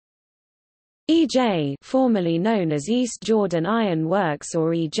EJ, formerly known as East Jordan Iron Works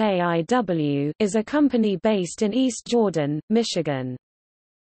or EJIW, is a company based in East Jordan, Michigan.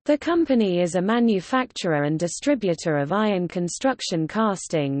 The company is a manufacturer and distributor of iron construction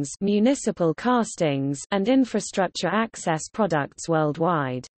castings, municipal castings, and infrastructure access products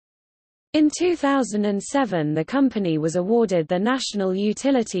worldwide. In 2007 the company was awarded the National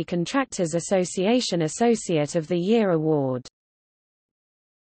Utility Contractors Association Associate of the Year Award.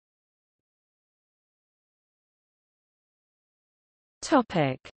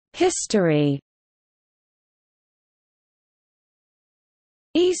 History.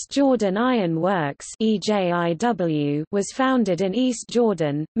 East Jordan Iron Works (EJIW) was founded in East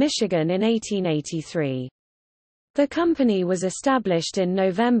Jordan, Michigan in 1883. The company was established in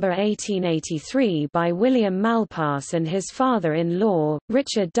November 1883 by William Malpass and his father-in-law,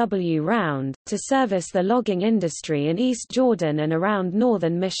 Richard W. Round, to service the logging industry in East Jordan and around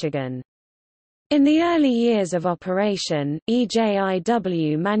northern Michigan. In the early years of operation,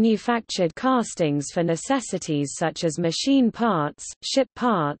 EJIW manufactured castings for necessities such as machine parts, ship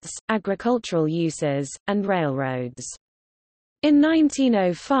parts, agricultural uses, and railroads. In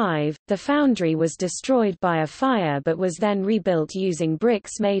 1905, the foundry was destroyed by a fire but was then rebuilt using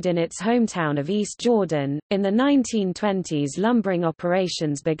bricks made in its hometown of East Jordan. In the 1920s, lumbering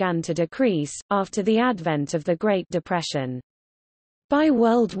operations began to decrease, after the advent of the Great Depression. By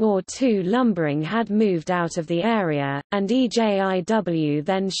World War II, lumbering had moved out of the area, and EJIW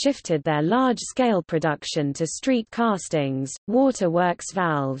then shifted their large-scale production to street castings, waterworks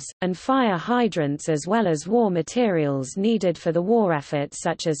valves, and fire hydrants as well as war materials needed for the war effort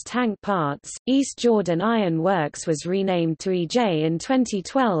such as tank parts. East Jordan Iron Works was renamed to EJ in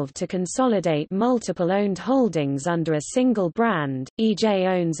 2012 to consolidate multiple owned holdings under a single brand. EJ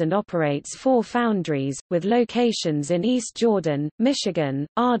owns and operates 4 foundries, with locations in East Jordan, Michigan,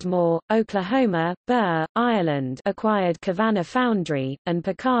 Ardmore, Oklahoma, Burr, Ireland acquired Cavanna Foundry, and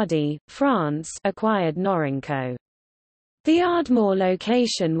Picardy, France acquired Norinco. The Ardmore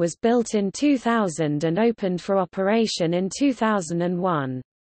location was built in 2000 and opened for operation in 2001.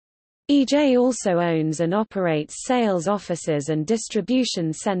 EJ also owns and operates sales offices and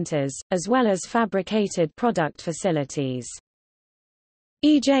distribution centers, as well as fabricated product facilities.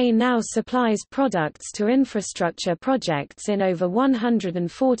 EJ now supplies products to infrastructure projects in over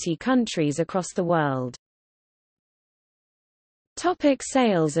 140 countries across the world.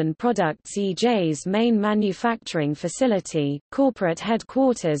 Sales and products. EJ's main manufacturing facility, corporate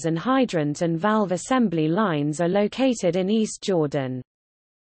headquarters and hydrant and valve assembly lines are located in East Jordan.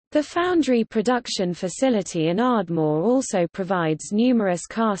 The foundry production facility in Ardmore also provides numerous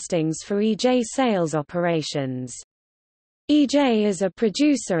castings for EJ sales operations. EJ is a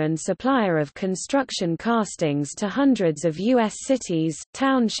producer and supplier of construction castings to hundreds of U.S. cities,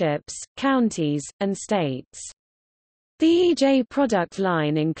 townships, counties, and states. The EJ product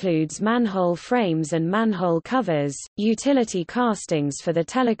line includes manhole frames and manhole covers, utility castings for the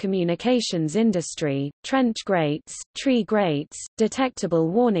telecommunications industry, trench grates, tree grates,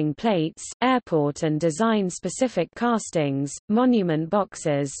 detectable warning plates, airport and design-specific castings, monument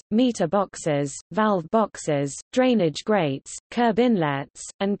boxes, meter boxes, valve boxes, drainage grates, curb inlets,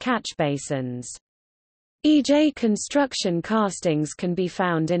 and catch basins. EJ construction castings can be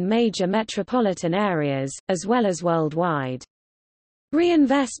found in major metropolitan areas, as well as worldwide.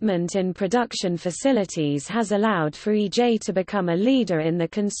 Reinvestment in production facilities has allowed for EJ to become a leader in the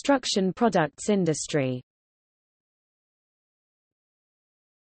construction products industry.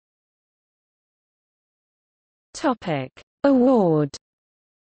 Award.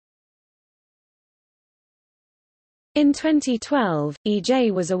 In 2012,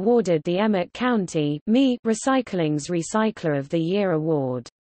 EJ was awarded the Emmett County Recycling's Recycler of the Year award.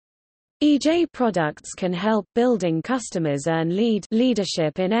 EJ products can help building customers earn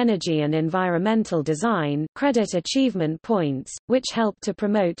leadership in energy and environmental design credit achievement points, which help to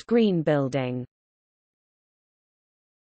promote green building.